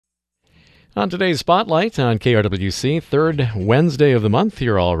On today's Spotlight on KRWC, third Wednesday of the month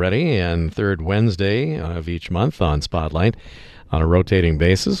here already, and third Wednesday of each month on Spotlight on a rotating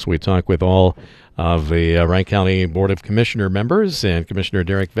basis. We talk with all of the Wright County Board of Commissioner members, and Commissioner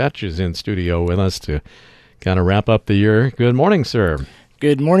Derek Vetch is in studio with us to kind of wrap up the year. Good morning, sir.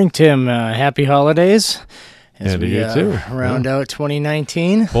 Good morning, Tim. Happy holidays. As And we you too. round out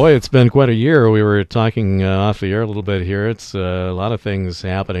 2019. Boy, it's been quite a year. We were talking off the air a little bit here. It's a lot of things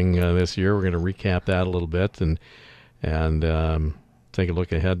happening this year. We're going to recap that a little bit and take a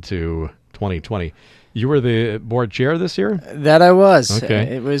look ahead to 2020. You were the board chair this year? That I was.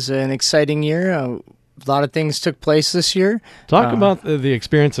 Okay. It was an exciting year. A lot of things took place this year. Talk about the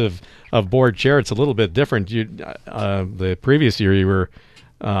experience of board chair. It's a little bit different. You, the previous year you were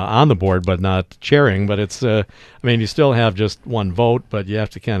on the board, but not chairing. But it's, you still have just one vote, but you have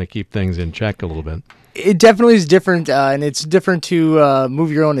to kind of keep things in check a little bit. It definitely is different, and it's different to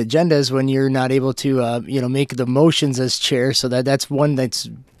move your own agendas when you're not able to, make the motions as chair. So that's one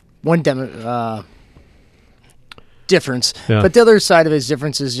difference. Yeah. But the other side of his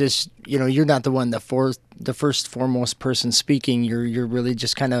difference is just, you're not the one, the first foremost person speaking. You're really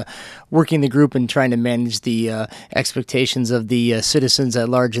just kind of working the group and trying to manage the expectations of the citizens at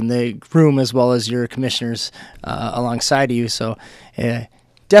large in the room, as well as your commissioners alongside of you. So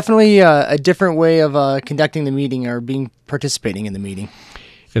definitely a different way of conducting the meeting or participating in the meeting.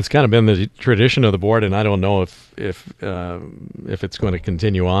 It's kind of been the tradition of the board, and I don't know if it's going to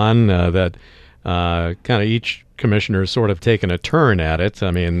continue on, that kind of each commissioner sort of taken a turn at it. I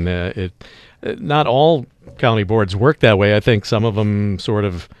mean, not all county boards work that way. I think some of them sort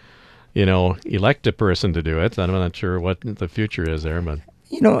of, elect a person to do it. I'm not sure what the future is there, but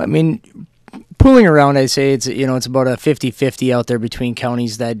pulling around, I'd say it's about a 50-50 out there between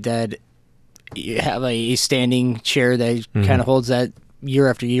counties that you have a standing chair that kind of holds that year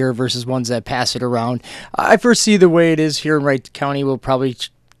after year versus ones that pass it around. I foresee the way it is here in Wright County will probably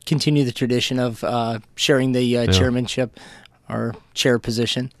continue the tradition of sharing the chairmanship or chair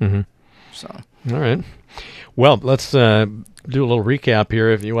position. Mm-hmm. So, all right. Well, let's do a little recap here.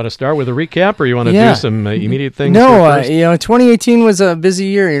 If you want to start with a recap, or you want to do some immediate things. No, 2018 was a busy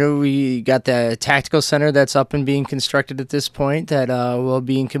year. We got the tactical center that's up and being constructed at this point that will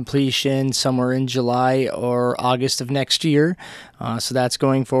be in completion somewhere in July or August of next year. So that's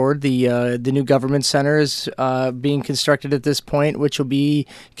going forward. The new government center is being constructed at this point, which will be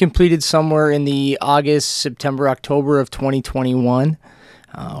completed somewhere in the August, September, October of 2021.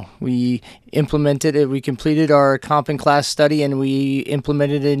 We implemented it. We completed our comp and class study, and we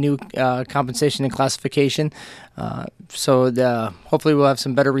implemented a new compensation and classification. So hopefully we'll have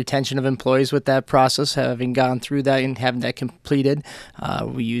some better retention of employees with that process, having gone through that and having that completed.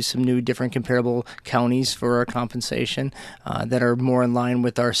 We use some new different comparable counties for our compensation that are more in line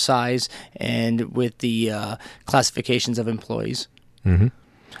with our size and with the classifications of employees. Mm-hmm.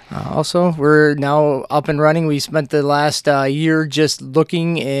 Also, we're now up and running. We spent the last year just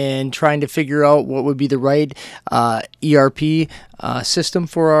looking and trying to figure out what would be the right ERP system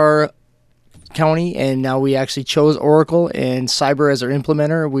for our county, and now we actually chose Oracle and Cyber as our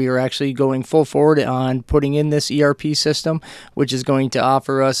implementer. We are actually going full forward on putting in this ERP system, which is going to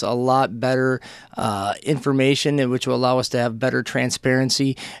offer us a lot better information, and which will allow us to have better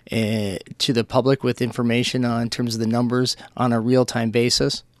transparency to the public with information in terms of the numbers on a real-time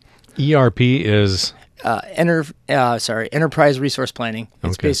basis. ERP is Enterprise Resource Planning.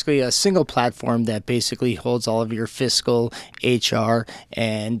 It's Okay. basically a single platform that basically holds all of your fiscal, HR,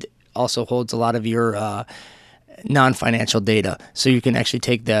 and also holds a lot of your non-financial data. So you can actually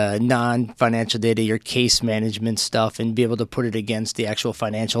take the non-financial data, your case management stuff, and be able to put it against the actual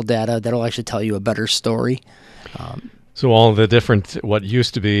financial data. That'll actually tell you a better story. So all the different, what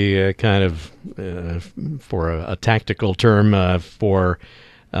used to be kind of, for a tactical term, for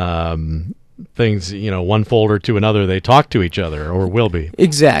things, one folder to another, they talk to each other, or will be.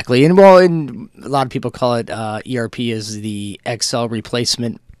 Exactly. And a lot of people call it ERP is the Excel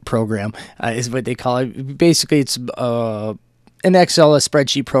replacement program, is what they call it. Basically, it's an Excel, a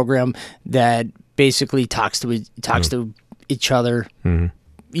spreadsheet program that basically talks to each other. Mm-hmm.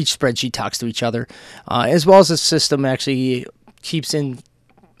 Each spreadsheet talks to each other, as well as the system actually keeps in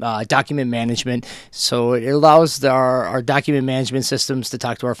document management. So it allows our document management systems to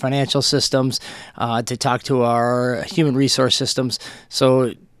talk to our financial systems, to talk to our human resource systems.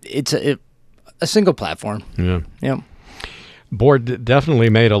 So it's a single platform. Yeah. Yep. Board definitely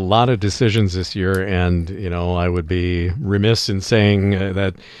made a lot of decisions this year, and I would be remiss in saying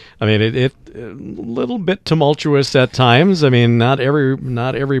that. I mean, it a little bit tumultuous at times. I mean, not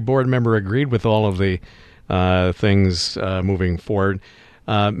every board member agreed with all of the things moving forward.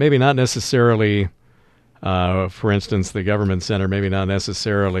 maybe not necessarily, for instance, the government center, maybe not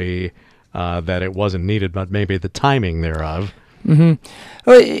necessarily that it wasn't needed, but maybe the timing thereof.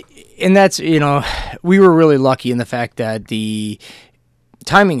 Well, and that's, we were really lucky in the fact that the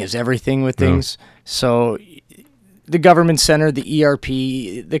timing is everything with things. So the government center, the ERP,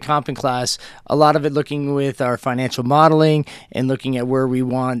 the comp and class, a lot of it looking with our financial modeling and looking at where we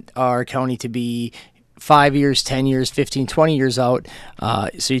want our county to be 5 years, 10 years, 15, 20 years out.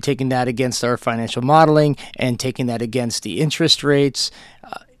 So you're taking that against our financial modeling and taking that against the interest rates.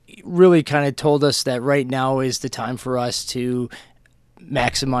 Really kind of told us that right now is the time for us to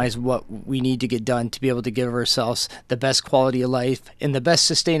maximize what we need to get done to be able to give ourselves the best quality of life and the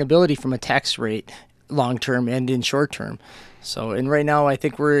best sustainability from a tax rate long term and in short term. So, and right now I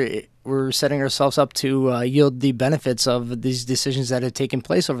think we're setting ourselves up to yield the benefits of these decisions that have taken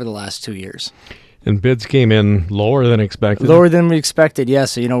place over the last 2 years. And bids came in lower than expected. Lower than we expected,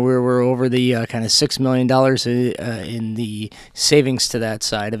 yes. So, we're over the kind of $6 million in the savings to that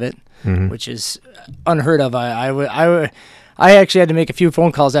side of it, which is unheard of. I actually had to make a few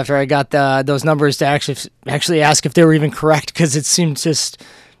phone calls after I got those numbers to actually ask if they were even correct, because it seemed just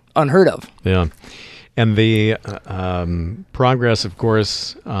unheard of. Yeah. And the progress, of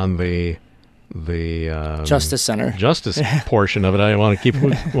course, on the Justice Center, justice portion of it. I want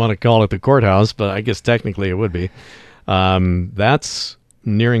to call it the courthouse, but I guess technically it would be. That's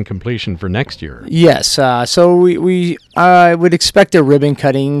nearing completion for next year. Yes. So we would expect a ribbon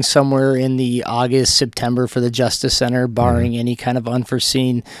cutting somewhere in the August, September for the Justice Center, barring any kind of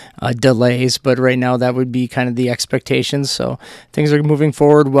unforeseen delays. But right now that would be kind of the expectations. So things are moving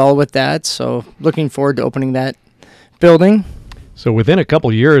forward well with that. So looking forward to opening that building. So within a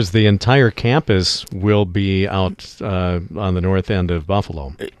couple years, the entire campus will be out on the north end of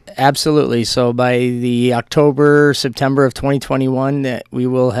Buffalo. Absolutely. So by the October, September of 2021, we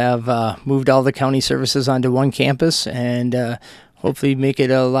will have moved all the county services onto one campus and hopefully make it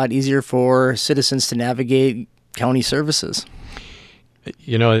a lot easier for citizens to navigate county services.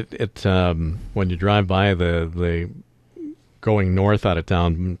 When you drive by the going north out of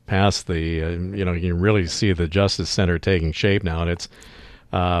town past the, you can really see the Justice Center taking shape now. And it's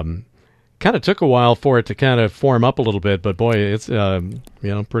kind of took a while for it to kind of form up a little bit, but boy, it's,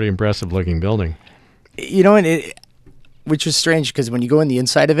 pretty impressive looking building. And which was strange because when you go in the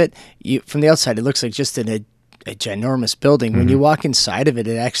inside of it, from the outside, it looks like just a ginormous building. When you walk inside of it,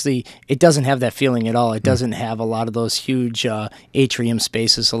 it doesn't have that feeling at all. It doesn't have a lot of those huge atrium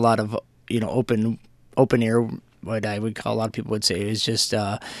spaces, a lot of, open air. What I would call, a lot of people would say, is just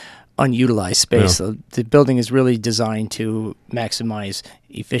unutilized space. Yeah. So the building is really designed to maximize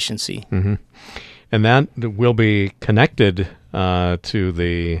efficiency. And that will be connected to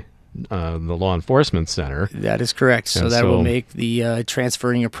the law enforcement center. That is correct. So that will make the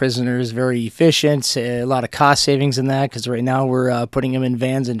transferring of prisoners very efficient. A lot of cost savings in that, because right now we're putting them in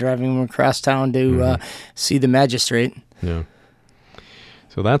vans and driving them across town to see the magistrate. Yeah.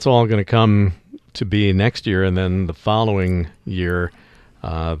 So that's all going to come to be next year, and then the following year,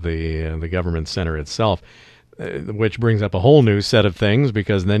 the government center itself, which brings up a whole new set of things,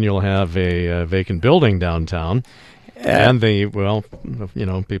 because then you'll have a vacant building downtown, and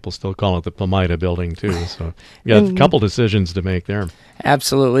people still call it the Palmyra building too. So you got a couple decisions to make there.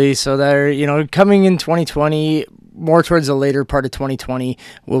 Absolutely. So they're coming in 2020. More towards the later part of 2020,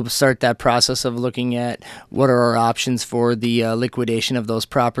 we'll start that process of looking at what are our options for the liquidation of those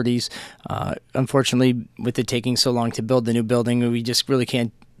properties. Unfortunately, with it taking so long to build the new building, we just really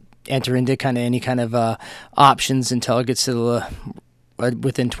can't enter into any kind of options until it gets to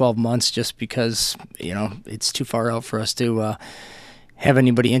within 12 months, just because it's too far out for us to have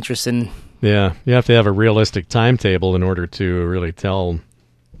anybody interested in. Yeah, you have to have a realistic timetable in order to really tell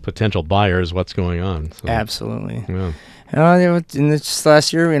potential buyers what's going on. So. Absolutely. Yeah. In this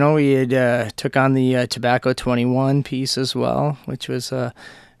last year, we had took on the Tobacco 21 piece as well, which was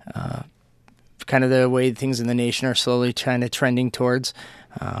kind of the way things in the nation are slowly kind of trending towards.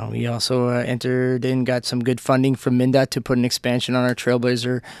 We also entered and got some good funding from MnDOT to put an expansion on our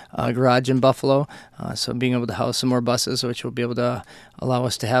Trailblazer garage in Buffalo. So being able to house some more buses, which will be able to allow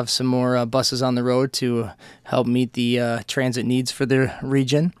us to have some more buses on the road to help meet the transit needs for the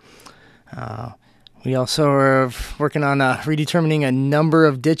region. We also are working on redetermining a number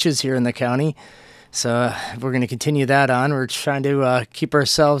of ditches here in the county. So we're going to continue that on. We're trying to keep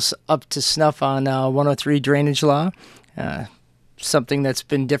ourselves up to snuff on 103 drainage law. Something that's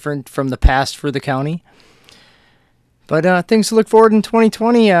been different from the past for the county. But things to look forward in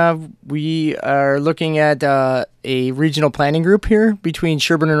 2020, we are looking at a regional planning group here between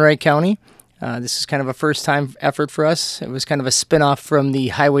Sherburne and Wright County. This is kind of a first-time effort for us. It was kind of a spin-off from the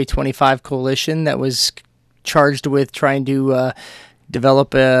Highway 25 Coalition that was charged with trying to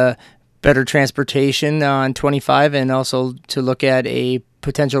develop a better transportation on 25 and also to look at a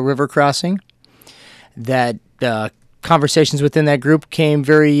potential river crossing. That conversations within that group came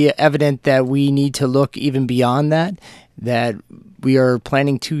very evident that we need to look even beyond that we are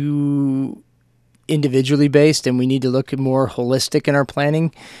planning to individually based, and we need to look more holistic in our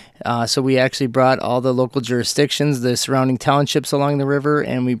planning. So we actually brought all the local jurisdictions, the surrounding townships along the river,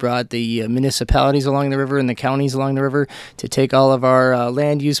 and we brought the municipalities along the river and the counties along the river to take all of our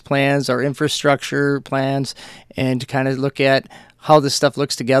land use plans, our infrastructure plans, and to kind of look at how this stuff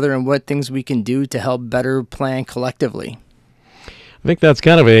looks together and what things we can do to help better plan collectively. I think that's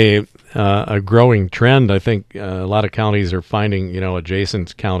kind of a growing trend. I think a lot of counties are finding,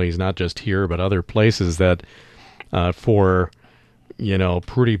 adjacent counties, not just here, but other places that for,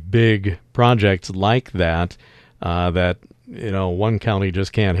 pretty big projects like that, one county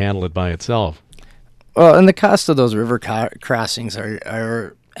just can't handle it by itself. Well, and the cost of those river crossings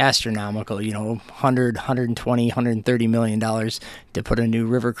are astronomical, $100, $120, $130 million to put a new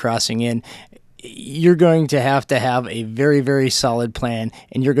river crossing in. You're going to have a very, very solid plan,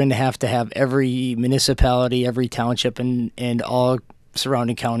 and you're going to have every municipality, every township, and all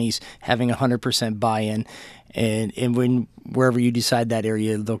surrounding counties having 100% buy-in, and wherever you decide that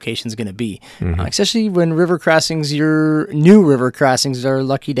area location is going to be. Especially when your new river crossings are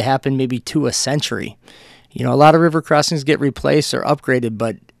lucky to happen maybe 2 a century. A lot of river crossings get replaced or upgraded,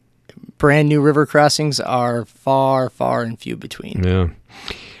 but brand new river crossings are far, far and few between. Yeah.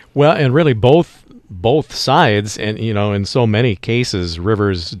 Well, and really both sides, and in so many cases,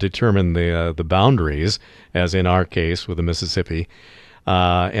 rivers determine the boundaries, as in our case with the Mississippi,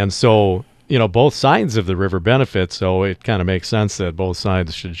 and so both sides of the river benefit. So it kind of makes sense that both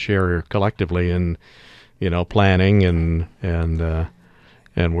sides should share collectively in planning and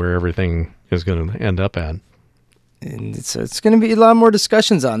where everything is going to end up at. And it's going to be a lot more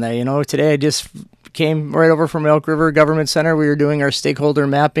discussions on that. Today I just came right over from Elk River Government Center. We were doing our stakeholder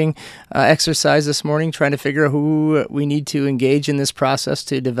mapping exercise this morning, trying to figure out who we need to engage in this process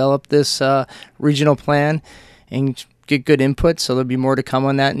to develop this regional plan and get good input. So there'll be more to come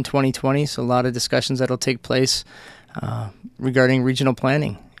on that in 2020. So a lot of discussions that'll take place regarding regional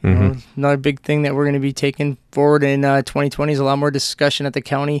planning. Another big thing that we're going to be taking forward in 2020 is a lot more discussion at the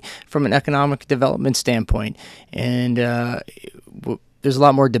county from an economic development standpoint. And there's a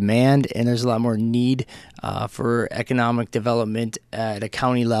lot more demand and there's a lot more need for economic development at a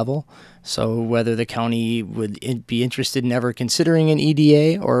county level. So whether the county would be interested in ever considering an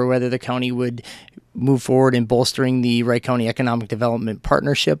EDA or whether the county would move forward in bolstering the Wright County Economic Development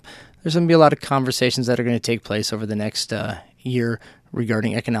Partnership, there's going to be a lot of conversations that are going to take place over the next year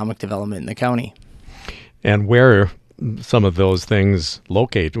regarding economic development in the county. And where some of those things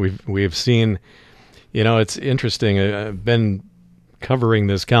locate. We've seen, it's interesting. I've been covering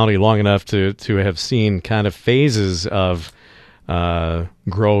this county long enough to have seen kind of phases of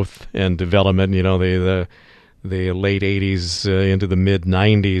growth and development. The late 80s into the mid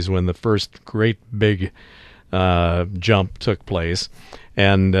 90s when the first great big jump took place.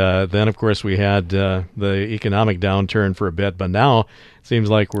 And then, of course, we had the economic downturn for a bit. But now it seems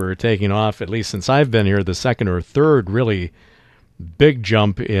like we're taking off, at least since I've been here, the second or third really big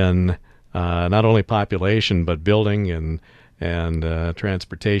jump in not only population, but building and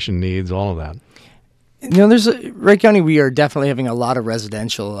transportation needs, all of that. There's Wright County, we are definitely having a lot of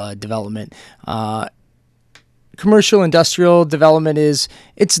residential development. Commercial industrial development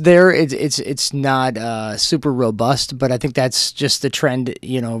it's there. It's not super robust, but I think that's just the trend,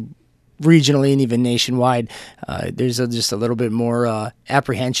 regionally and even nationwide. There's just a little bit more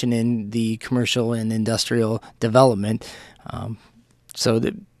apprehension in the commercial and industrial development. So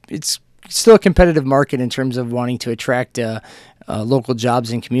it's still a competitive market in terms of wanting to attract local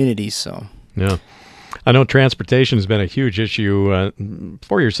jobs and communities. So yeah. I know transportation has been a huge issue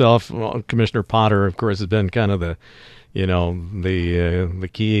for yourself. Well, Commissioner Potter, of course, has been kind of the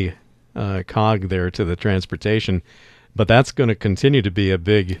key cog there to the transportation, but that's going to continue to be a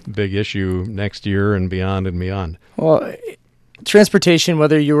big issue next year and beyond and beyond. Well, transportation,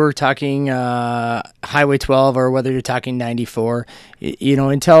 whether you were talking Highway 12 or whether you're talking 94,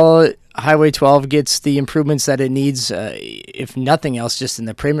 until Highway 12 gets the improvements that it needs, if nothing else, just in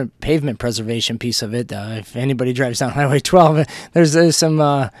the pavement preservation piece of it. If anybody drives down Highway 12, there's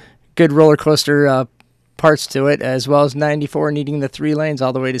some good roller coaster parts to it, as well as 94 needing the 3 lanes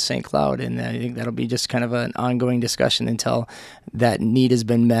all the way to St. Cloud. And I think that'll be just kind of an ongoing discussion until that need has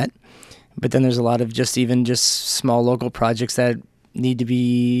been met. But then there's a lot of just small local projects that need to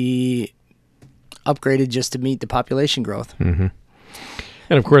be upgraded just to meet the population growth. Mm-hmm.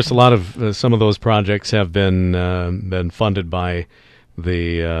 And of course, a lot of some of those projects have been funded by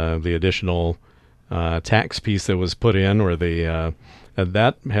the additional tax piece that was put in, or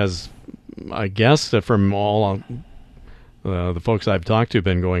that has, I guess, from all the folks I've talked to,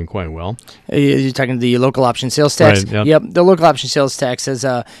 been going quite well. You're talking the local option sales tax? Right, yep. Yep. The local option sales tax has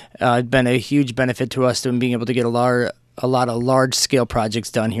been a huge benefit to us in being able to get a lot of large-scale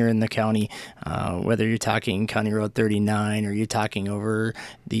projects done here in the county, whether you're talking County Road 39 or you're talking over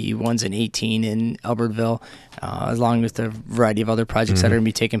the ones in 18 in Albertville, along with a variety of other projects that are going to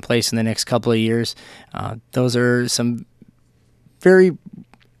be taking place in the next couple of years. Those are some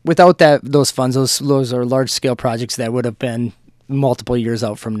without those funds, those are large-scale projects that would have been multiple years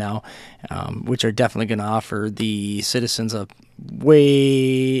out from now, which are definitely going to offer the citizens a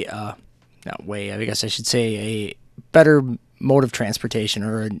a better mode of transportation,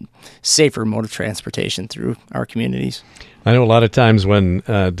 or a safer mode of transportation through our communities. I know a lot of times when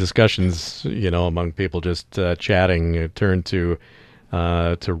discussions, among people just chatting, turn to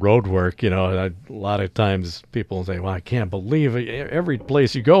road work. A lot of times people say, "Well, I can't believe it. Every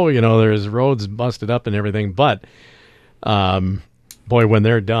place you go, there's roads busted up and everything." But boy, when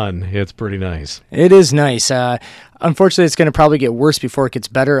they're done, it's pretty nice. It is nice. Unfortunately, it's going to probably get worse before it gets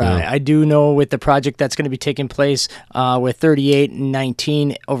better. Yeah. I do know with the project that's going to be taking place with 38 and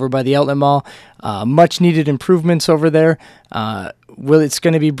 19 over by the Outlet Mall, much needed improvements over there. It's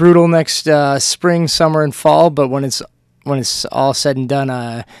going to be brutal next spring, summer, and fall, but when it's all said and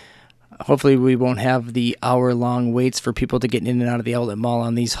done, hopefully we won't have the hour-long waits for people to get in and out of the Outlet Mall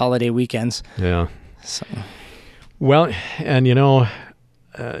on these holiday weekends. Yeah. So. Well, and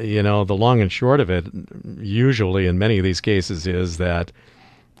the long and short of it, usually in many of these cases, is that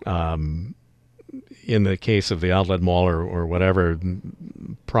in the case of the Outlet Mall or whatever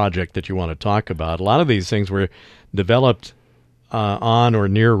project that you want to talk about, a lot of these things were developed on or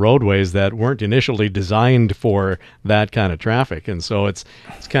near roadways that weren't initially designed for that kind of traffic, and so it's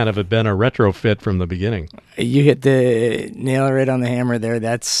kind of been a retrofit from the beginning. You hit the nail right on the hammer there.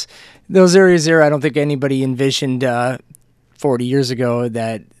 Those areas there, I don't think anybody envisioned 40 years ago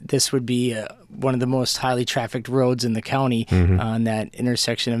that this would be one of the most highly trafficked roads in the county, on that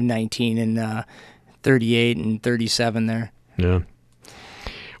intersection of 19 and 38 and 37 there. Yeah.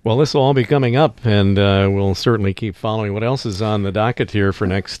 Well, this will all be coming up, and we'll certainly keep following. What else is on the docket here for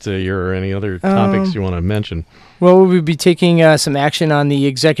next year, or any other topics you want to mention? Well, we'll be taking some action on the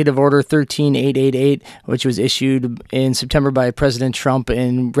Executive Order 13888, which was issued in September by President Trump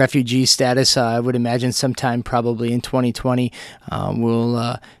in refugee status. I would imagine sometime probably in 2020.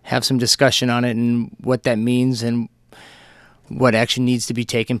 We'll have some discussion on it and what that means and what action needs to be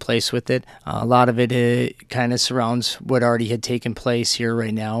taken place with it. A lot of it kind of surrounds what already had taken place here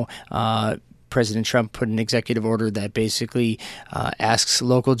right now. President Trump put an executive order that basically asks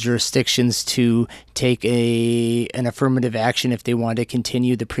local jurisdictions to take an affirmative action if they want to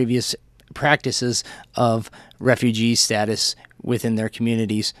continue the previous practices of refugee status within their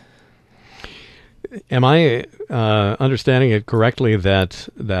communities. Am I understanding it correctly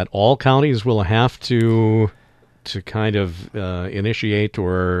that all counties will have to kind of initiate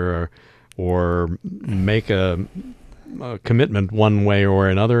or make a commitment one way or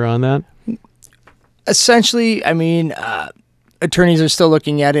another on that? Essentially, I mean, attorneys are still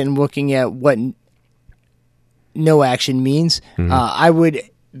looking at it and looking at what no action means. I would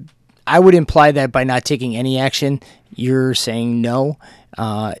imply that by not taking any action, you're saying no.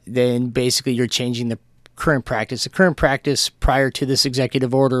 Then basically you're changing the current practice. The current practice prior to this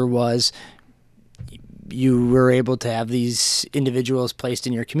executive order was you were able to have these individuals placed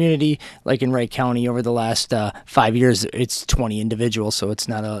in your community. Like in Wright County over the last 5 years, it's 20 individuals, so it's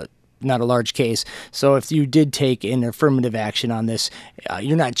not a large case. So if you did take an affirmative action on this,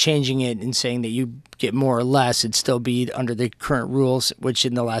 you're not changing it and saying that you get more or less. It'd still be under the current rules, which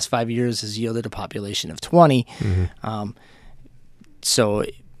in the last 5 years has yielded a population of 20. But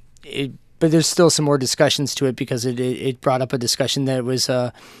there's still some more discussions to it, because it brought up a discussion that was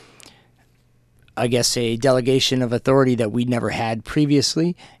I guess a delegation of authority that we'd never had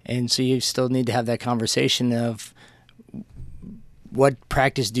previously. And so you still need to have that conversation of what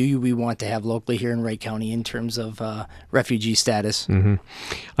practice do we want to have locally here in Wright County in terms of refugee status.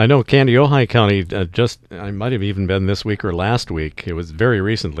 I know Kandiyohi County, I might have even been this week or last week, it was very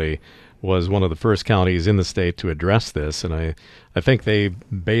recently, was one of the first counties in the state to address this. And I think they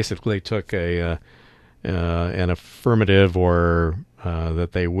basically took an affirmative, or that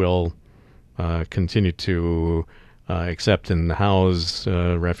they will continue to accept and house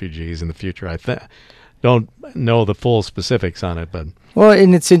refugees in the future. don't know the full specifics on it, but Well,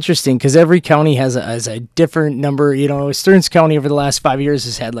 and it's interesting because every county has a different number. Stearns County over the last 5 years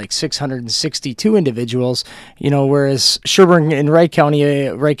has had like 662 individuals. Whereas Sherburne and Wright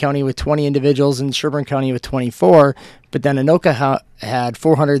County with 20 individuals, and Sherburne County with 24. But then Anoka had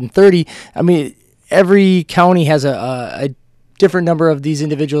 430. I mean, every county has a different number of these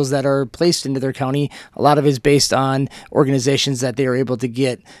individuals that are placed into their county. A lot of it is based on organizations that they are able to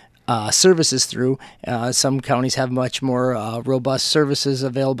get services through. Some counties have much more robust services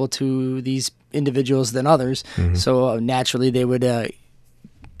available to these individuals than others. Mm-hmm. So naturally, they would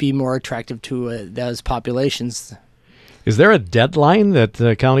be more attractive to those populations. Is there a deadline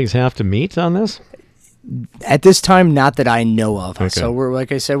that counties have to meet on this? At this time, not that I know of. Okay. So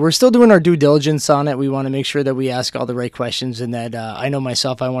like I said, we're still doing our due diligence on it. We want to make sure that we ask all the right questions, and that I know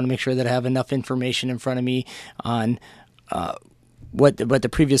myself, I want to make sure that I have enough information in front of me on what the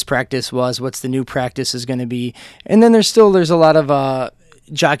previous practice was, what's the new practice is going to be. And then there's a lot of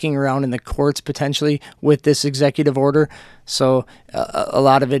jockeying around in the courts potentially with this executive order. So a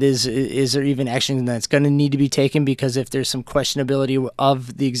lot of it is there even action that's going to need to be taken, because if there's some questionability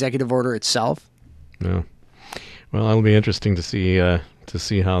of the executive order itself. Yeah. Well, it'll be interesting to see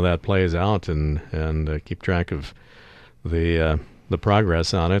how that plays out, and keep track of the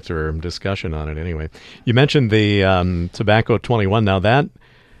progress on it, or discussion on it anyway. You mentioned the Tobacco 21. Now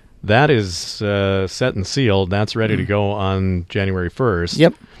that is set and sealed. That's ready to go on January 1st.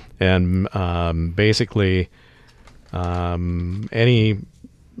 Yep. And basically any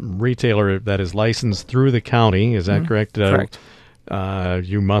retailer that is licensed through the county, is that correct? Correct.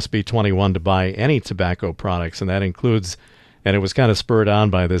 You must be 21 to buy any tobacco products, and that includes, and it was kind of spurred on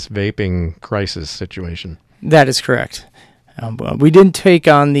by this vaping crisis situation. That is correct. We didn't take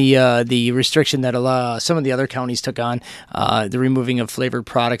on the restriction that some of the other counties took on, the removing of flavored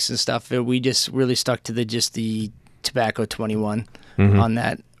products and stuff. We just really stuck to the Tobacco 21 on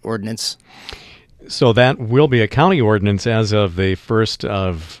that ordinance. So that will be a county ordinance as of the 1st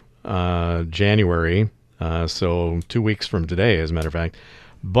of January, so 2 weeks from today, as a matter of fact.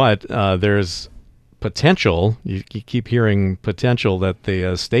 But there's potential, you keep hearing potential, that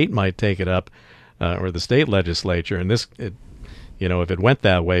the state might take it up, or the state legislature, and if it went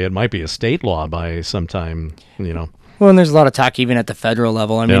that way, it might be a state law by sometime, Well, and there's a lot of talk even at the federal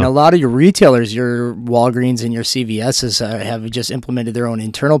level. I mean, a lot of your retailers, your Walgreens and your CVSs, have just implemented their own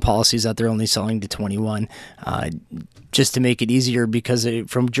internal policies that they're only selling to 21, just to make it easier, because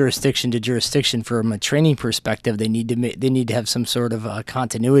from jurisdiction to jurisdiction, from a training perspective, they need to have some sort of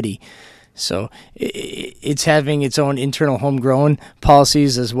continuity. So it's having its own internal homegrown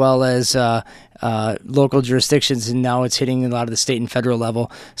policies, as well as local jurisdictions, and now it's hitting a lot of the state and federal level.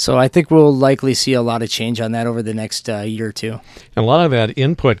 So I think we'll likely see a lot of change on that over the next year or two. And a lot of that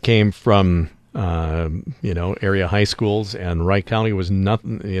input came from area high schools, and Wright County was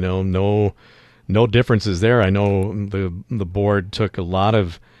nothing, no differences there. I know the board took a lot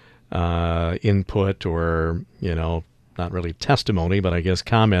of input, or not really testimony, but I guess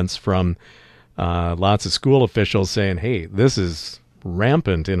comments from lots of school officials saying, hey, this is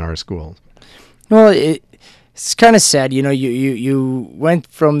rampant in our schools. Well, it's kind of sad. You went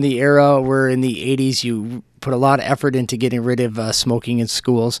from the era where in the 80s you put a lot of effort into getting rid of smoking in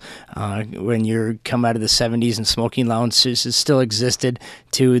schools. When you come out of the 70s and smoking lounges still existed,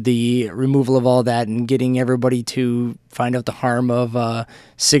 to the removal of all that and getting everybody to find out the harm of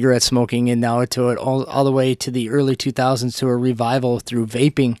cigarette smoking, and now to it all the way to the early 2000s to a revival through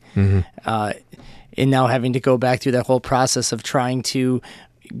vaping. And now having to go back through that whole process of trying to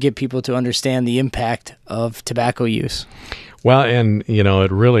get people to understand the impact of tobacco use. Well, and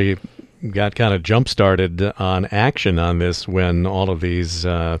it really got kind of jump-started on action on this when all of these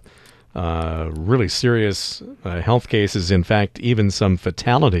really serious health cases, in fact, even some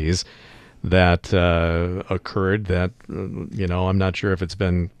fatalities that occurred that, I'm not sure if it's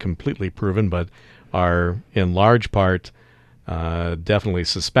been completely proven, but are in large part definitely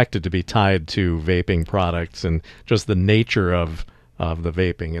suspected to be tied to vaping products and just the nature of the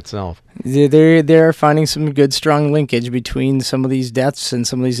vaping itself. They're finding some good, strong linkage between some of these deaths and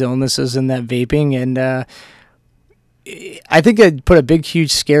some of these illnesses and that vaping, and I think it put a big,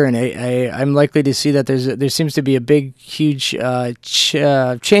 huge scare in it. I'm likely to see that there seems to be a big, huge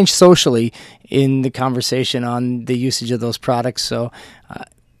change socially in the conversation on the usage of those products. So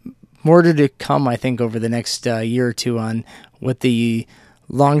more to come, I think, over the next year or two on what the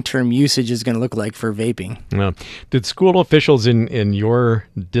long-term usage is going to look like for vaping. Did school officials in your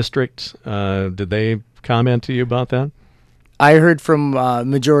district, did they comment to you about that? I heard from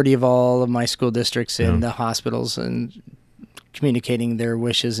majority of all of my school districts in the hospitals, and communicating their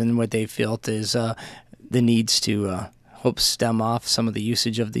wishes and what they felt is the needs to help stem off some of the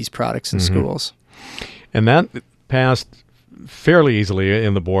usage of these products in schools. And that passed fairly easily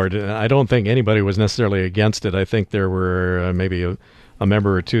in the board. I don't think anybody was necessarily against it. I think there were maybe a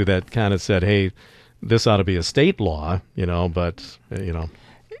member or two that kind of said, hey, this ought to be a state law, but.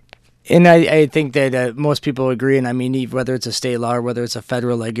 And I think that most people agree, and I mean, whether it's a state law or whether it's a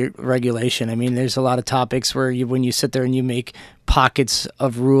federal regulation, I mean, there's a lot of topics where when you sit there and you make pockets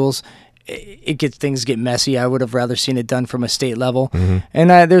of rules, things get messy. I would have rather seen it done from a state level. And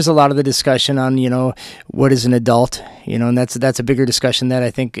there's a lot of the discussion on, what is an adult, and that's a bigger discussion that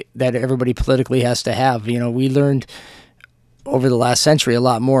I think that everybody politically has to have. We learned over the last century a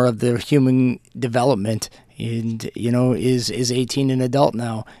lot more of the human development, and is 18 an adult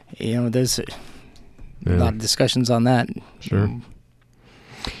now? There's a lot of discussions on that. Sure.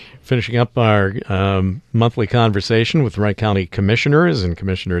 Finishing up our monthly conversation with Wright County Commissioners, and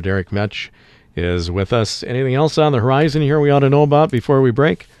Commissioner Derek Vetch is with us. Anything else on the horizon here we ought to know about before we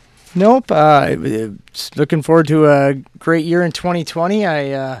break? Nope. Looking forward to a great year in 2020.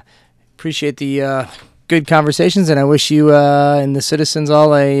 I appreciate the good conversations, and I wish you and the citizens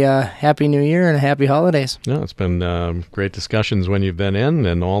all a happy new year and happy holidays. No, it's been great discussions when you've been in,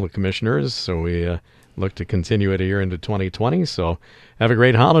 and all the commissioners, so we look to continue it here into 2020. So have a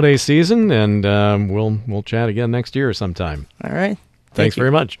great holiday season, and we'll chat again next year sometime. All right. Thanks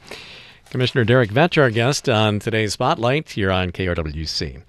very much. Commissioner Derek Vetch, our guest on today's Spotlight here on KRWC.